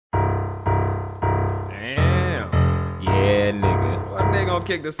they gonna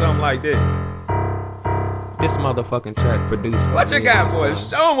kick to something like this? This motherfucking track produced by What you me got, and my boy? son.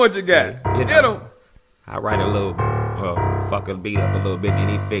 Show him what you got. You Get know, him. I write a little, fuck a beat up a little bit, then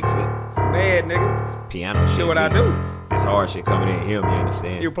he fix it. It's mad, nigga. Piano shit. Do what I beat. do. It's hard shit coming in here, you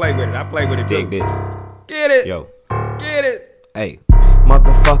understand? You play with it. I play with it too. Dig this. Get it. Yo. Get it. Hey.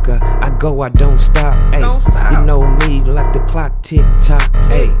 Motherfucker, I go, I don't stop. Ay, Don't stop. You know me like the clock tick tock.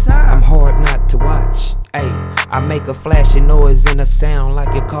 Ay, I'm hard not to watch. Ay, I make a flashing noise and a sound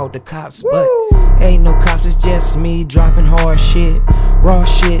like it called the cops. Woo. But ain't no cops, it's just me dropping hard shit. Raw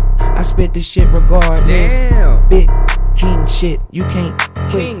shit, I spit this shit regardless. Damn. Big king shit, you can't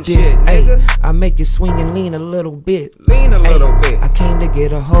King quit this. shit, Ay, nigga. I make you swing and lean a little bit. Lean a little Ay, bit. I came to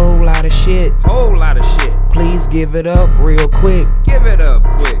get a whole lot of shit. Whole lot of shit. Please give it up real quick. Give it up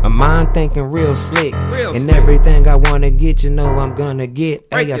quick. My mind thinking real slick. Real and slick. everything I wanna get, you know I'm gonna get.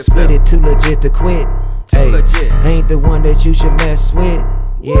 Break Hey, I yourself. spit it too legit to quit. Too Ay, legit. I ain't the one that you should mess with.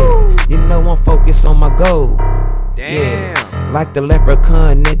 Yeah, Woo. you know I'm focused on my goal. Damn. Yeah, like the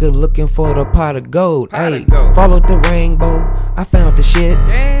leprechaun nigga looking for the pot of gold. Pot Ay, of gold. followed the rainbow, I found the shit.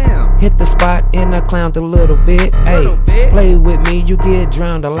 Damn. Hit the spot and I clowned a little bit. Little Ay, bit. play with me, you get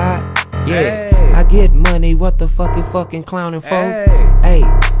drowned a lot. Yeah, Ay. I get money, what the fuck you fucking clowning for? Ay. Hey,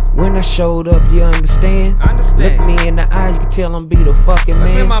 when I showed up, you understand? Understand. Look me in the eye, you can tell I'm be the fucking Look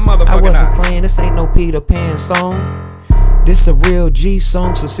me man. in my motherfucking I wasn't eye. playing, this ain't no Peter Pan song. This a real G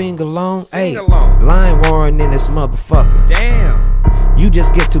song, so sing along. Sing Ay, along. lion roaring in this motherfucker. Damn. You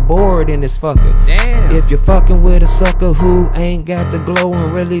just get too bored in this fucker. Damn. If you're fucking with a sucker who ain't got the glow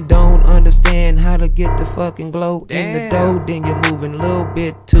and really don't understand how to get the fucking glow in the Damn. dough, then you're moving a little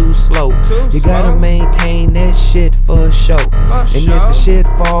bit too slow. Too You gotta slow. maintain that shit for show. And if sure. the shit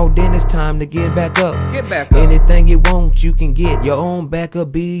fall, then it's time to get back up. Get back up. Anything you want, you can get. Your own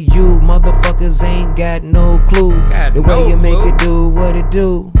backup be you. Motherfuckers ain't got no clue. Got The way no you make clue. it do what it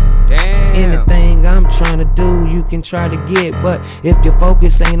do. Damn. Anything I'm trying to do, you can try to get. But if your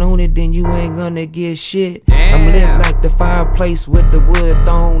focus ain't on it, then you ain't gonna get shit. I'm lit Damn. like the fireplace with the wood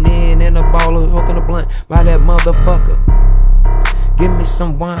thrown in and a ball of smoking a blunt by that motherfucker. Give me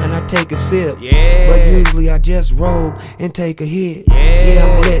some wine, I take a sip. Yeah. But usually I just roll and take a hit. Yeah.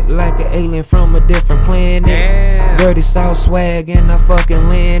 I'm lit like an alien from a different planet. Damn. Dirty South swag and I fucking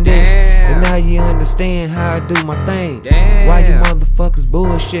landed. Damn. And now you understand how I do my thing. Damn. Why you motherfuckers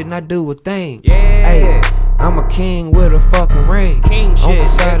bullshitting, I do a thing. Yeah. Hey, I'm a king with a fucking ring. King On shit, the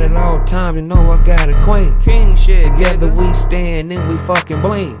side nigga. at all times, you know I got a queen. King shit. Together nigga. we stand and we fucking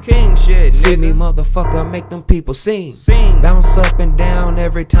bling. King shit. See me, nigga. motherfucker, make them people sing. Sing. Bounce up and down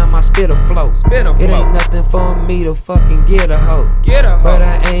every time I spit a flow. Spit a It flow. ain't nothing for me to fucking get a hoe. Get a hoe. But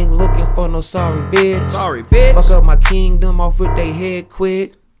I ain't looking for no sorry bitch. Sorry, bitch. Fuck up my kingdom off with they head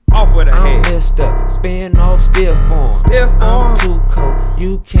quick. Off with a I'm head. Mr. Spin off stiff form. Stiff form. I'm too cold,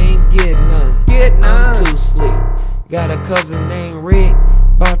 you can't get none. Get none. I'm too slick. Got a cousin named Rick.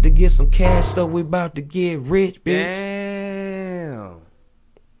 About to get some cash, so we about to get rich, bitch. Damn.